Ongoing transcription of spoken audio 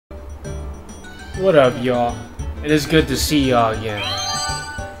What up, y'all? It is good to see y'all again.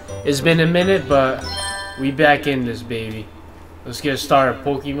 It's been a minute, but we back in this baby. Let's get started.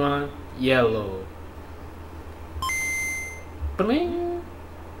 Pokemon Yellow. Bling.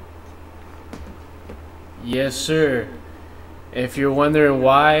 Yes, sir. If you're wondering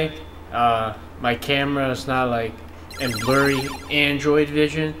why my camera is not like in blurry Android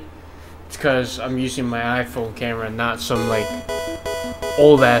vision, it's because I'm using my iPhone camera, not some like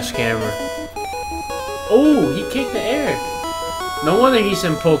old ass camera. Oh, he kicked the air. No wonder he's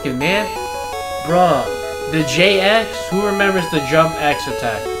in Pokemon. Bruh, the JX, who remembers the Jump X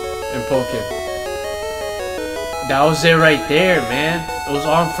attack in Pokemon? That was it right there, man. It was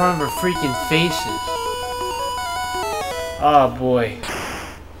all in front of our freaking faces. Oh boy.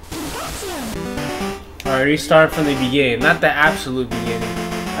 Alright, restart from the beginning. Not the absolute beginning.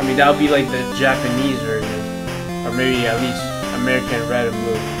 I mean, that would be like the Japanese version. Or maybe at least American Red and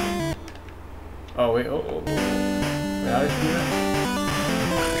Blue. Oh, wait. Oh. Wait, how did you do that?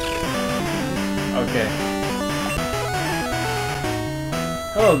 Okay.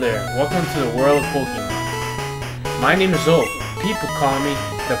 Hello there. Welcome to the world of Pokemon. My name is Oak. People call me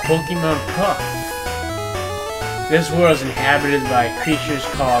the Pokemon Prof. This world is inhabited by creatures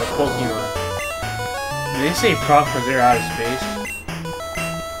called Pokemon. Do they say prof because they're out of space?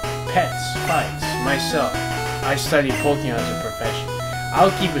 Pets, fights, myself. I study Pokemon as a profession. I'll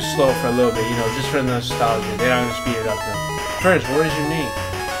keep it slow for a little bit, you know, just for the nostalgia. They're not gonna speed it up though. First, what is your name?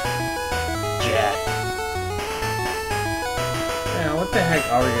 Jack. Man, what the heck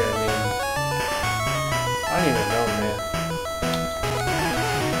are we gonna name? I don't even know, man.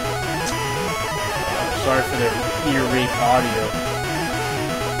 Sorry for the ear rape audio.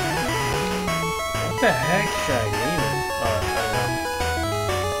 What the heck should I name it? I don't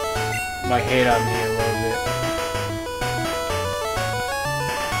know. Might hate on me a little bit.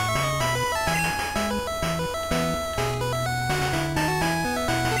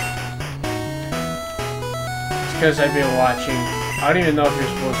 It's because I've been watching. I don't even know if you're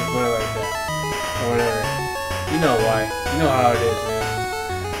supposed to put it like that. Or whatever. You know why. You know how it is, man.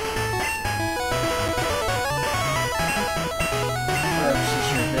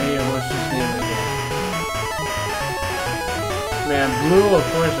 What's his name again? Man, Blue, of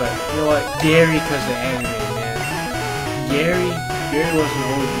course, but you know what? Gary, because the anime, man. Gary was an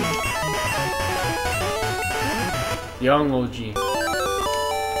OG. Young OG.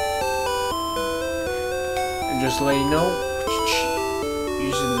 And just to let you know,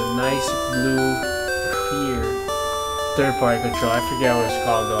 using the nice blue, clear third-party control. I forget what it's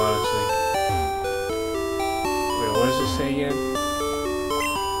called, though, honestly. Wait, what does it say again?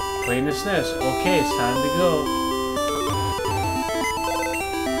 Playing the SNES. Okay, it's time to go.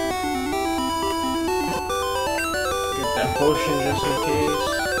 Get that potion just in case.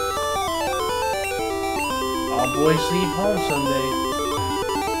 All boys leave home someday.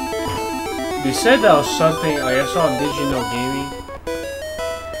 They said that was something, like I saw on Digino Gaming.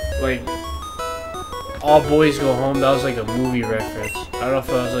 Like, all boys go home, that was like a movie reference. I don't know if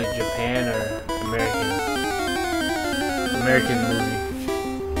it was like Japan or American movie.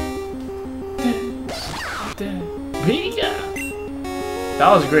 Pika! That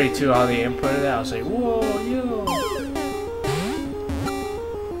was great too, how they inputted that. I was like, whoa, yo!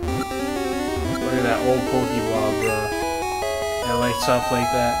 Look at that old Pokeball, bro. It lights up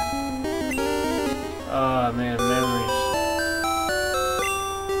like that. Oh man, memories.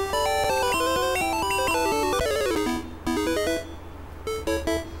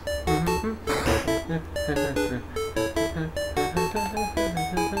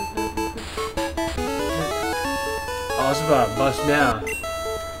 I was about to bust down.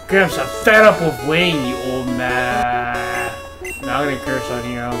 Gramps, I'm fed up with waiting, you old man. Now I'm gonna curse on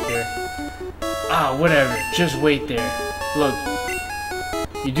here, I don't care. Ah, whatever. Just wait there. Look.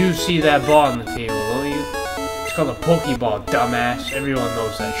 You do see that ball on the table, don't you? It's called a Pokeball, dumbass. Everyone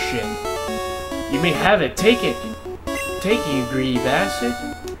knows that shit. You may have it. Take it. Take it, you greedy bastard.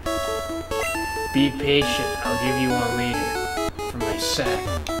 Be patient. I'll give you one later. From my sack.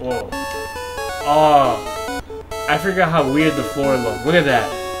 Whoa. Oh. I forgot how weird the floor looked. Look at that.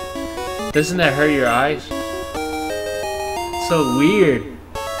 Doesn't that hurt your eyes? It's so weird.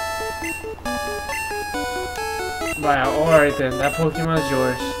 Wow, alright then. That Pokemon's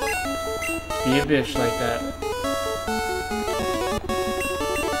yours. Be a bitch like that.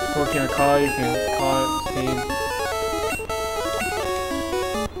 Pokemon call, you can call it team.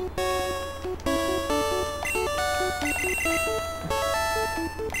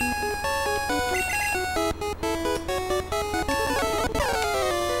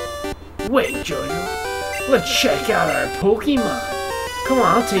 Wait, Jojo. Let's check out our Pokemon. Come on,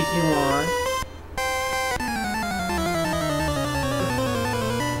 I'll take you on.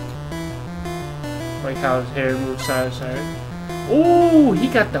 Like how his hair moves side to side. Oh, he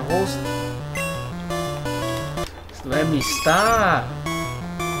got the whole... Let me stop.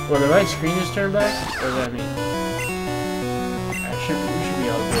 Well, the right screen is turned back? What does that mean? We should be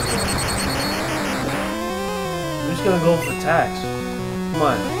able to go here. I'm just gonna go for tax. Come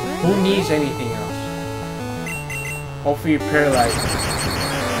on. Who needs anything else? Hopefully you're paralyzed.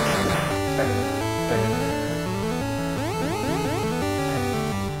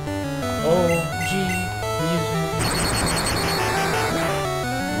 OG music.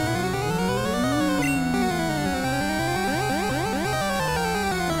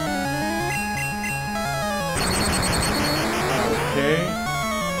 Okay.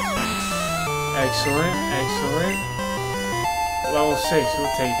 Excellent, excellent. Level 6,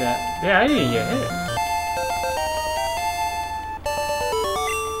 we'll take that. Yeah, I didn't get hit.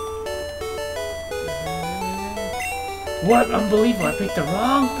 What? Unbelievable, I picked the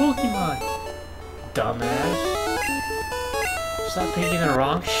wrong Pokemon. Dumbass. Stop picking the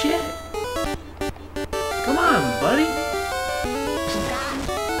wrong shit. Come on, buddy.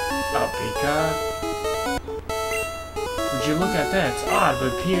 Oh, Pikachu. Would you look at that? It's odd, but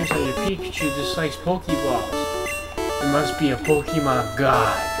it appears that your Pikachu dislikes Pokeballs. It must be a Pokemon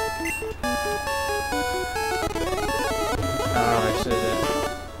god. Oh, I said that.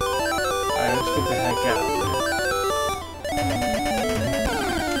 Alright, let's get the heck out.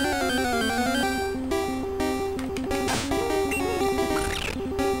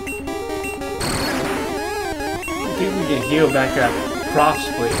 I think we can heal back at Prof's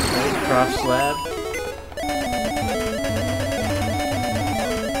place, right? Prof's lab.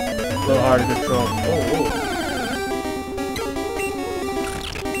 A little hard to control. Oh, whoa.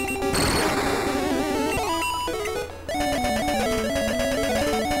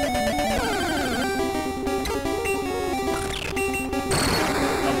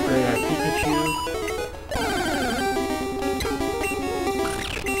 Upgrade our Pikachu.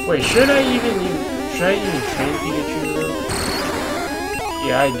 Wait, should I even train Pikachu though?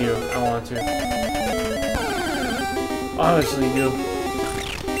 Yeah, I do. I want to. Honestly, do.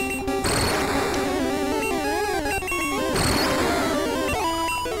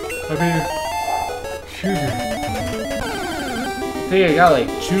 I mean, shoot. I think I got like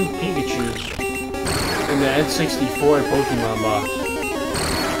 2 Pikachus in the N64 Pokemon box.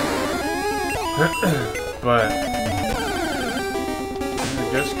 But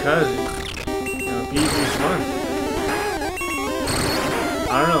just cause, you know, Pikachu's fun.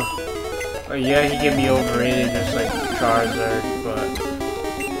 I don't know. Yeah, he can be overrated just like Charizard, but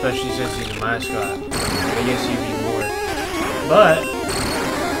especially since he's a mascot. I guess he'd be more. But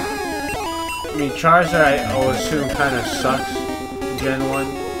I mean, Charizard, I will assume, kind of sucks in Gen 1,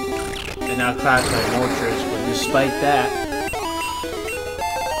 and now class like Moltres, but despite that,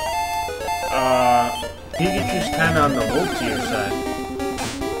 Pikachu's kind of on the low tier side.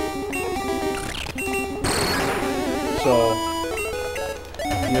 So,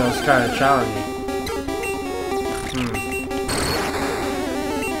 you know, it's kind of challenging.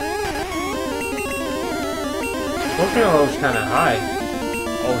 Pokemon level's kind of high.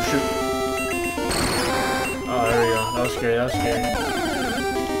 Oh, shoot. Oh, there we go. That was scary, that was scary.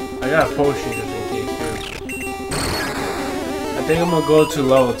 I got a potion just in case, too. I think I'm gonna go to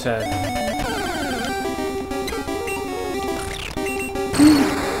level 10.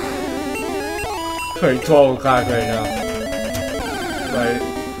 It's like 12 o'clock right now. But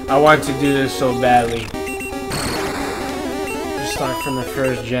I want to do this so badly. Just start from the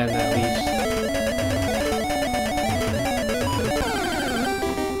first gen at least.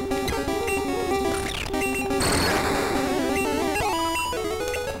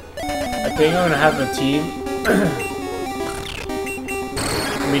 I think I'm gonna have a team.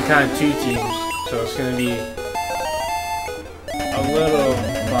 I mean, kind of 2 teams, so it's gonna be a little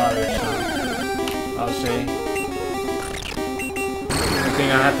bothersome, I'll say. I think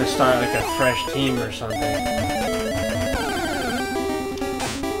I have to start like a fresh team or something.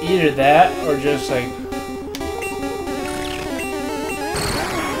 Either that or just like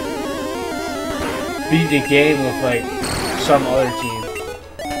beat the game with like some other team.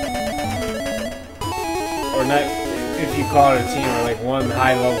 Or not, if you call it a team, or like one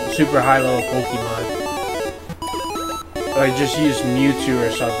super high level Pokemon. Like just use Mewtwo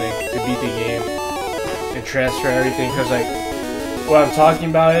or something to beat the game and transfer everything. Cause like what I'm talking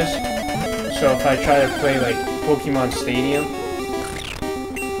about is, so if I try to play like Pokemon Stadium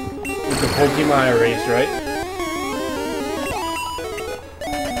with the Pokemon I raised, right?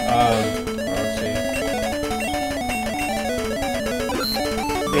 Let's see.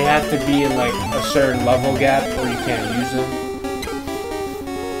 They have to be in like a certain level gap or you can't use them.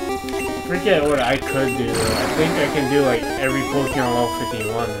 forget what I could do. I think I can do like every Pokemon level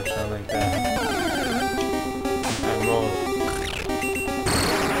 51 or something like that. At most.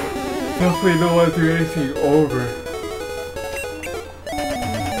 Definitely don't want to do anything over. I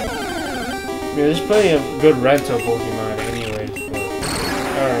mean, there's plenty of good rental Pokemon anyways, but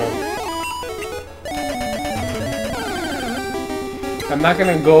I don't know. I'm not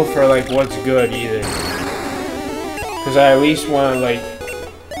gonna go for like what's good either. Cause I at least wanna like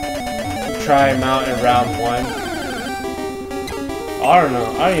try them out in round 1. I don't know.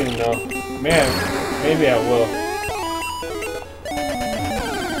 I don't even know. Man, maybe I will.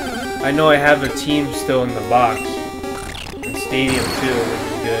 I know I have a team still in the box. And Stadium too, which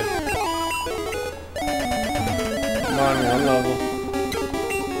is good. Come on, 1 level.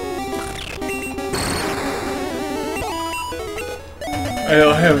 I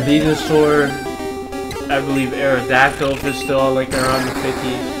don't have Venusaur. I believe Aerodactyl is still like around the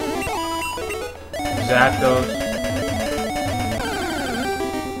 50s. Zapdos.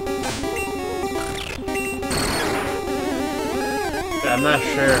 I'm not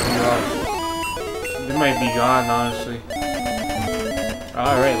sure who else. They might be gone, honestly.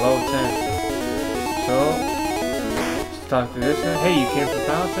 Alright, level 10. So, let's talk to this guy. Hey, you came from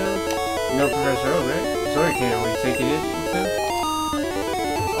Palatown? No, Professor Oak, right? Sorry, can't we take it in?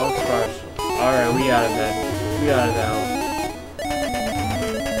 Oh, sparse. Alright, we out of that. We out of that one.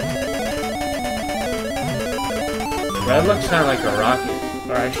 Red looks kind of like a rocket.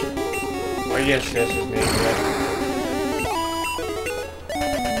 Or actually, well, I guess that's his name, Red.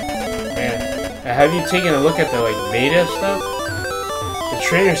 Man, have you taken a look at the like beta stuff? The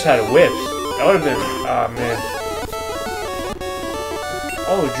trainers had whips. That would have been, oh man.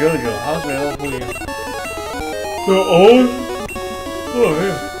 Oh, Jojo, how's my old Pokemon? The old? Oh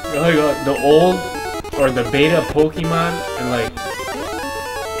man. Like the old or the beta Pokemon and like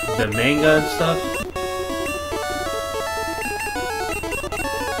the manga and stuff.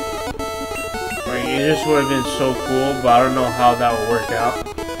 Like it just would have been so cool, but I don't know how that would work out.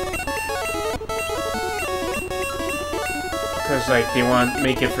 Cause like they want to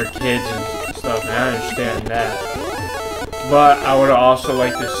make it for kids and stuff, and I understand that. But I would also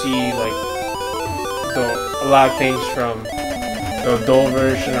like to see like a lot of things from the adult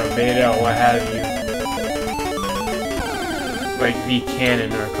version or beta or what have you, like be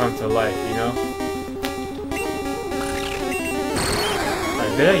canon or come to life, you know?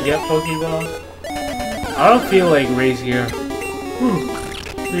 Like, did I get Pokeballs? I don't feel like racing her.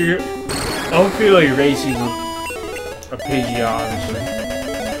 I don't feel like racing a Pidgey, honestly.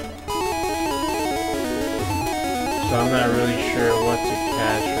 So I'm not really sure what to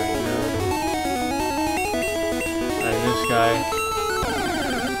catch right now. Like this guy.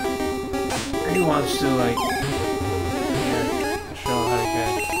 He wants to like, yeah, show how to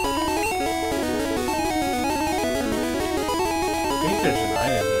catch. I think there's an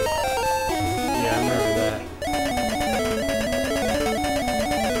item here. Yeah, I remember that.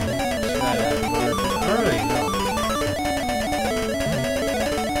 I don't really know.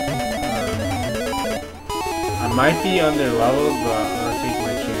 I might be under level, but I'm gonna take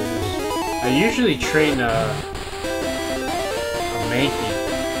my chances. I usually train a Mankey.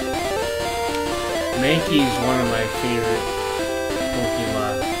 Mankey is one of my favorite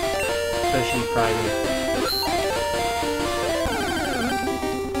Pokemon, especially Primate.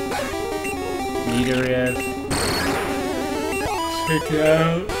 Nidoran. Check it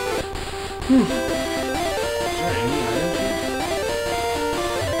out. Whew. Is there any items here?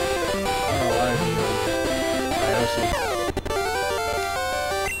 Oh, a lot of heroes. Alright, I'll see.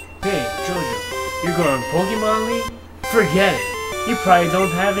 Hey, Jojo, you're going Pokemon League? Forget it. You probably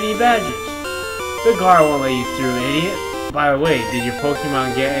don't have any badges. The guard won't let you through, idiot. By the way, did your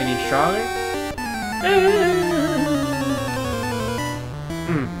Pokemon get any stronger?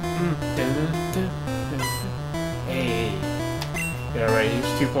 Hey. Yeah, right, he's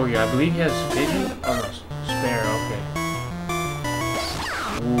 2 Pokemon. I believe he has Pigeon? Oh no, Sparrow, okay.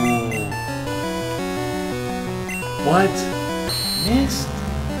 Ooh. What? Missed?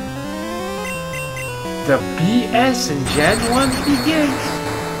 The BS in Gen 1 begins?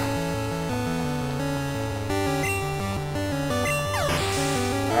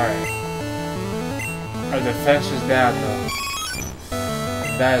 Alright. Our defense is down though.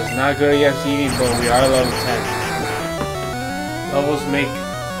 That is not good against Eevee, but we are level 10. Levels make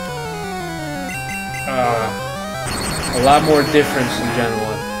a lot more difference in Gen 1.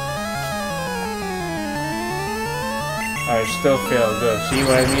 Alright, still failed though. See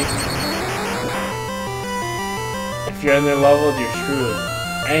what I mean? If you're under leveled, you're screwed.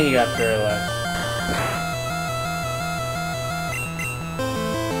 And you got paralyzed.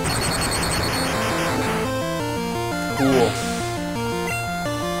 cool.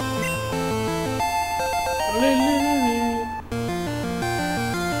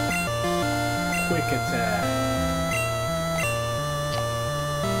 Quick attack.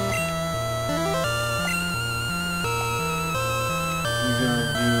 You're gonna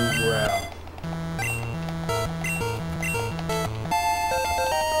do well.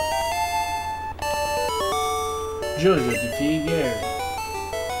 Jojo defeated Gary.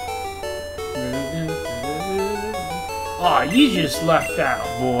 Aw, you just left out,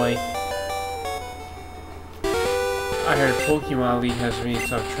 boy. I heard Pokemon League has many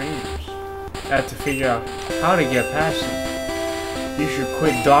tough trainers. I have to figure out how to get past them. You should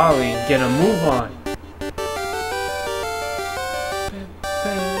quit dolly and get a move on.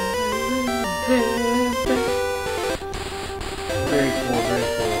 Very cool, very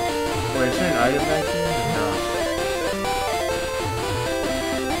cool. Wait, is there an item back here? No.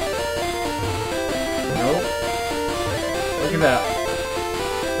 Nope. Look at that.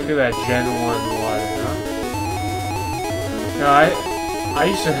 Look at that Gen 1 water, huh? No, I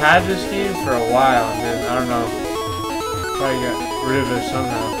used to have this game for a while, and then, I don't know, probably got rid of it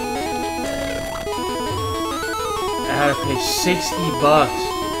somehow. I had to pay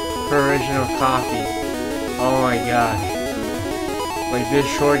 $60 for original copy. Oh my gosh. Like this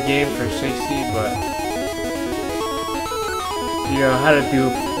short game for 60, but you know how to do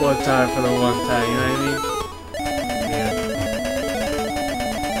one time for the one time, you know what I mean? Yeah.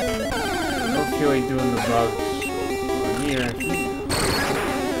 I don't feel like doing the bugs on here.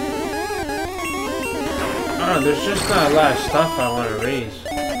 I don't know, there's just not a lot of stuff I want to raise.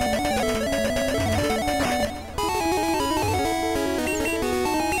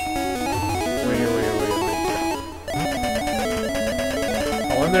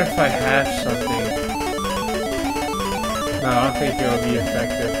 I wonder if I have something. No, I don't think it'll be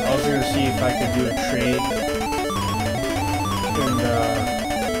effective. I was gonna see if I could do a trade. And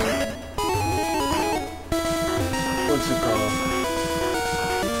what's it called?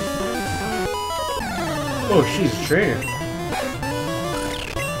 Oh, she's a trainer.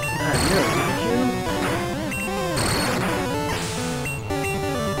 God, you're a Pikachu?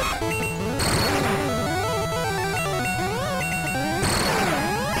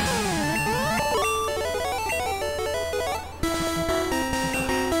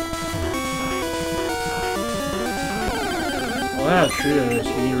 Well, that's true.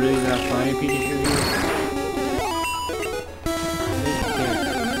 Can you really not find a Pikachu here?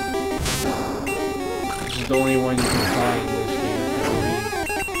 This is the only one you can find in this game.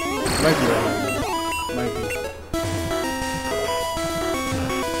 Might be wrong. Might be.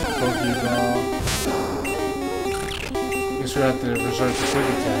 Pokeball. Guess we'll have to resort to quick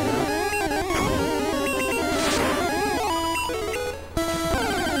attack, huh?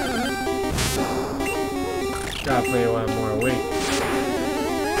 Gotta play while I'm more awake.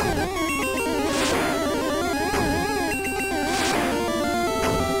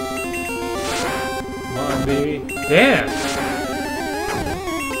 Come on, baby. Damn!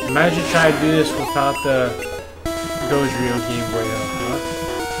 Imagine trying to do this without the Dodrio Game Boy up, huh?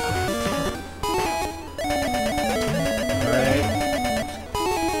 Alright.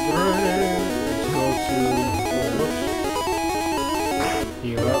 Let's go to... Oh, whoops.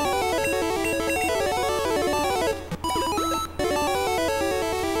 Heal up.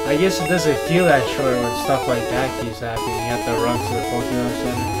 I guess it doesn't feel that short when stuff like that keeps happening. You have to run to the Pokemon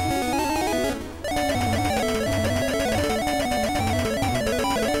Center.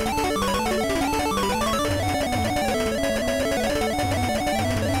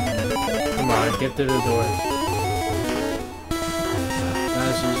 Come on, get to the door. Not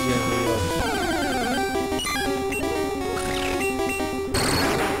as easy as it looks.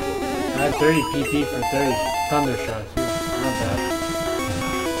 I had 30 PP for 30 Thunder Shots too. Not bad.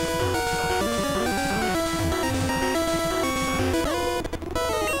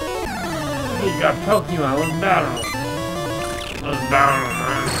 You got Pokemon, let's battle. Let's battle,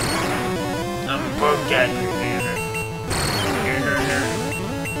 man. I'm a Pikachu, man.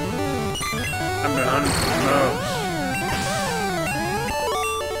 I've been hunting for smokes.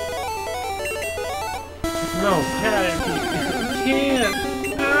 No, Caterpie, you can't.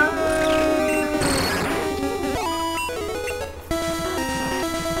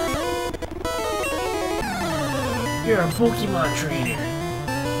 You're a Pokemon trainer.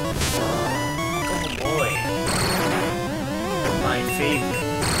 Boy, my favorite.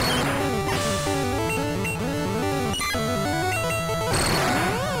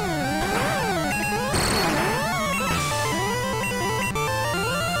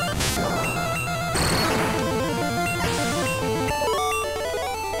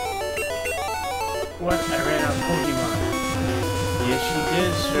 What? I ran out of Pokemon.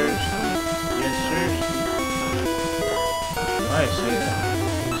 Why I say that?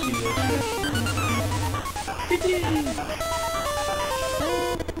 You see this here.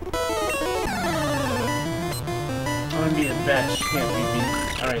 I want to be the best. You can't beat me.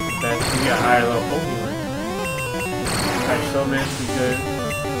 Alright, the best. You got higher level Pokemon. Alright, so man, be good.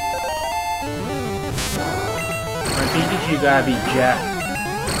 I think that you gotta be Jack.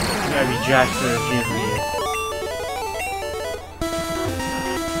 You gotta be Jack for the gym leader.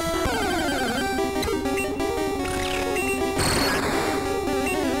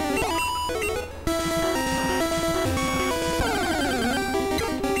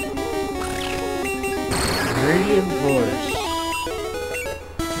 Force.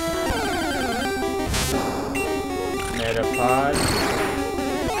 Metapod.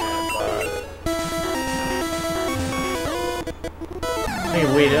 Hey,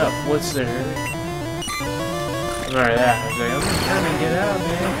 wait up. What's the hurry? Remember that. I was like, I'm just trying to get out,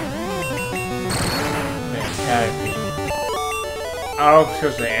 man. Man, Caterpie. I don't know if it's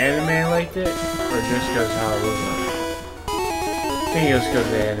because the anime liked it, or just because how it looked like. I think it was because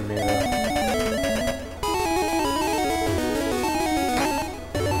of the anime, though.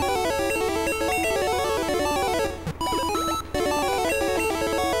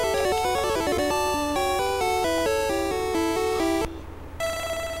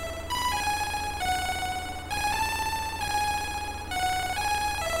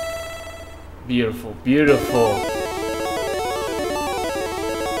 Beautiful, beautiful.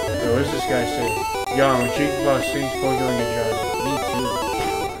 Yo, what's this guy saying? Yo, I'm thinking about seeing Pokemon get drowsy. Me too.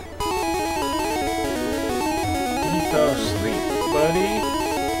 He fell asleep, buddy.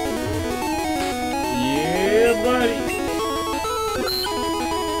 Yeah, buddy.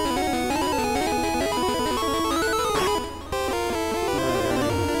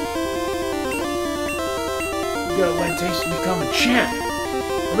 You got what it takes to become a champ.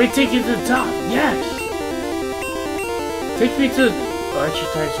 Let me take you to the top, yes! Take me to the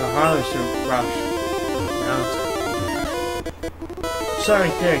Archetypes of Harvester Mountain. Sorry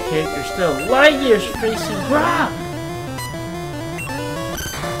there, kid, you're still light years facing Brock!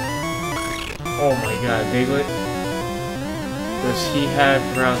 Oh my god, Diglett. Does he have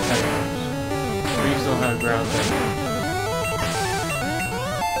ground types? Please don't have ground types.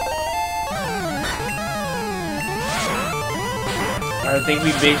 I think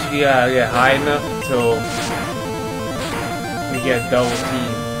we basically gotta get high enough until we get double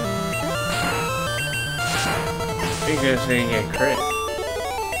team. I think this thing get crit.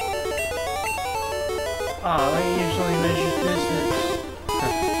 Aw, that usually measures distance.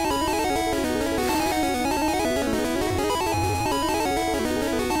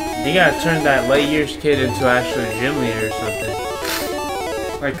 You gotta turn that light years kid into actually a gym leader or something.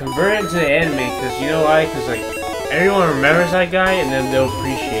 Like convert it into the anime, cause you know why? Cause like everyone remembers that guy, and then they'll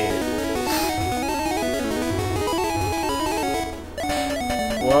appreciate it.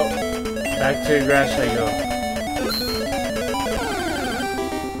 Well, back to the grass I go.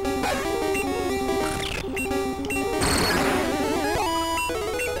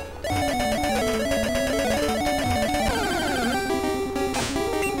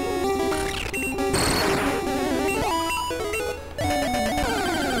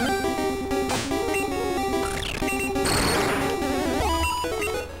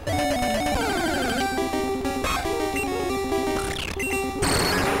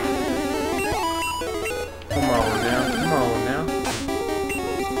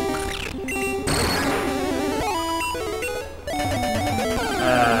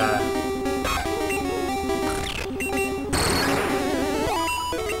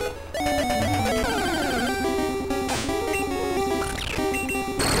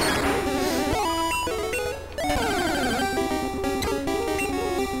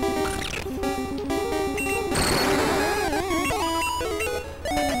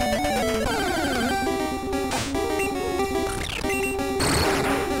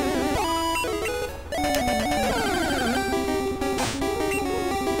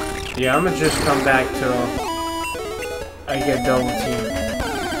 Yeah, I'm gonna just come back till I get double team.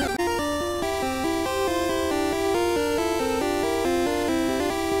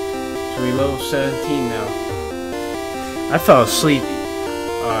 So we level 17 now. I fell asleep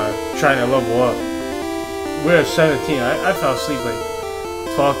trying to level up. We're at 17. I fell asleep like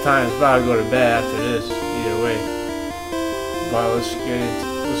 12 times. About to go to bed after this. Either way. But let's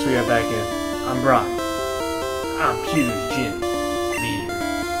get back in. I'm Brock. I'm Pew's gym leader.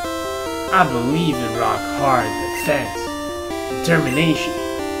 I believe in rock hard defense, determination.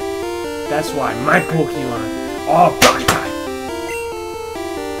 That's why my Pokemon are rock type.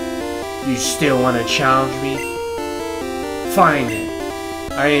 You still want to challenge me? Fine then.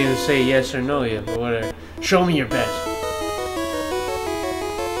 I didn't even say yes or no yet, but whatever. Show me your best.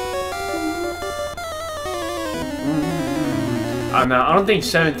 Now, I don't think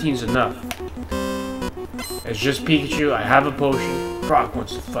 17's enough. It's just Pikachu. I have a potion. Brock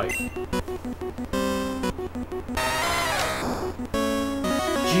wants to fight.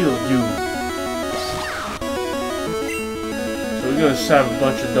 Geodude. So we're gonna set up a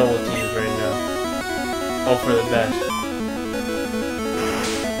bunch of double teams right now. Hope for the best.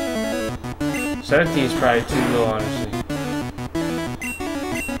 17 is probably too low, honestly.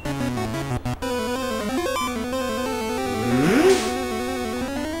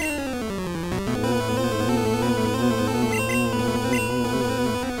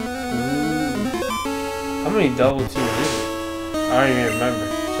 How many double teams is it? I don't even remember.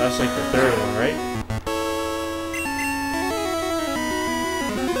 So that's like the third one, right?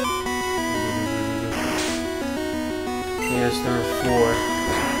 Yeah, it's number 4.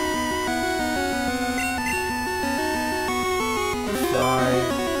 5.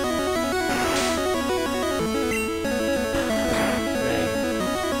 Man.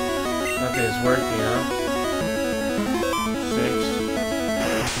 Nothing's working, huh? 6.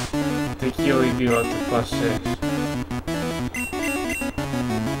 I think you only do up to +6.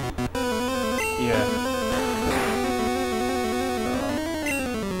 Yeah.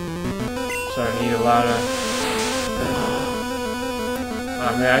 So I need a lot of... I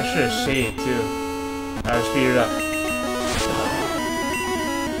mean, I should have saved too. I'll speed it up.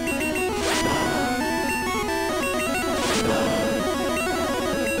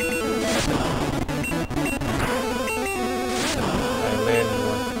 I landed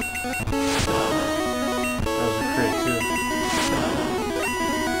one. That was a crit too.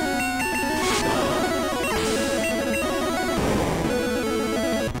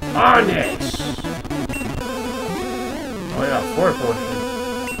 Onyx! Oh, I got 4 potions.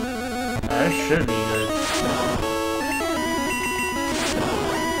 That should be good.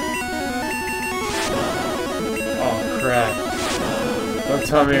 Oh crap. Don't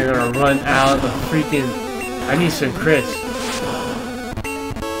tell me you're gonna run out of the freaking... I need some crits.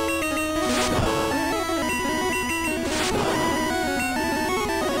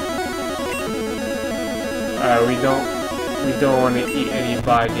 Alright, we don't want to eat any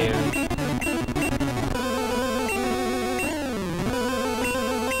body damage.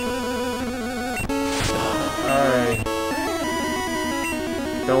 Alright.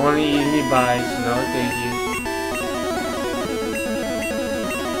 Don't want to eat any buys. No, thank you.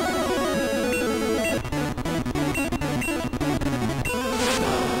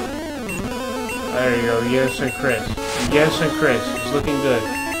 There you go. Get us some crits. Get us some crits. It's looking good.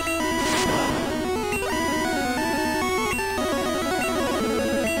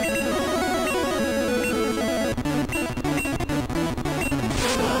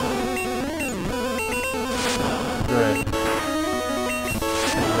 Good.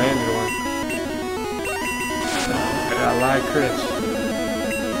 Landed one. Got a lot of crits.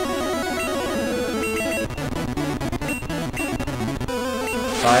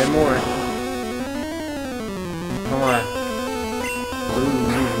 Five more. Come on.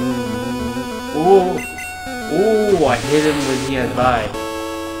 Ooh. Ooh, I hit him when he had by.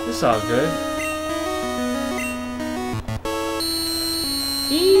 This is all good.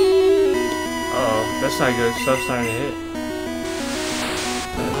 Uh-oh, that's not good. Stuff's starting to hit.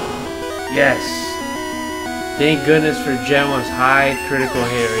 Yes. Thank goodness for Gen 1's high critical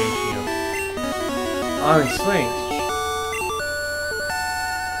hit ratio. On slings.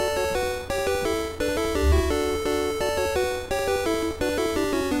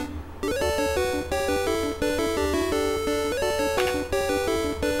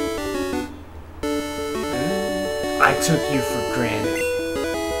 I took you for granted.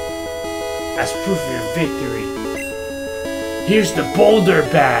 As proof of your victory, here's the Boulder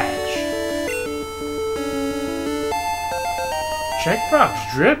Badge. Check Brock's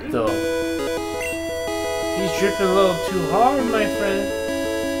drip though. He's dripping a little too hard, my friend.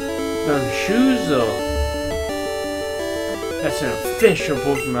 Them shoes though. That's an official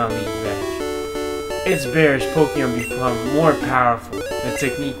Pokemon League badge. Its bearers Pokemon become more powerful. The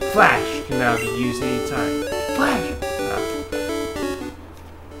technique Flash can now be used anytime. Flash! No.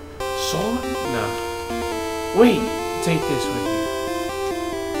 Soul? No. Wait! Take this with you.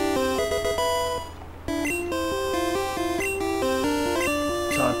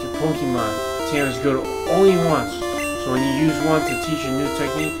 Talk to Pokemon. TMs go to only once. So when you use one to teach a new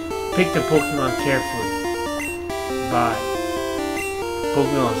technique, pick the Pokemon carefully. Bye.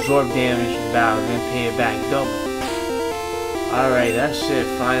 Pokemon absorb damage in battle, then pay it back double. Alright, that's it,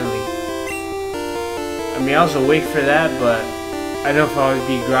 finally. I mean, I was awake for that, but I know if I would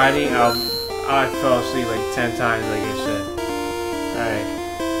be grinding, I fell asleep like 10 times, like I said. Alright,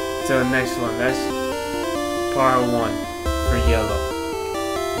 till the next one. That's part 1. for yellow.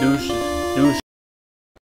 Deuces. Deuces.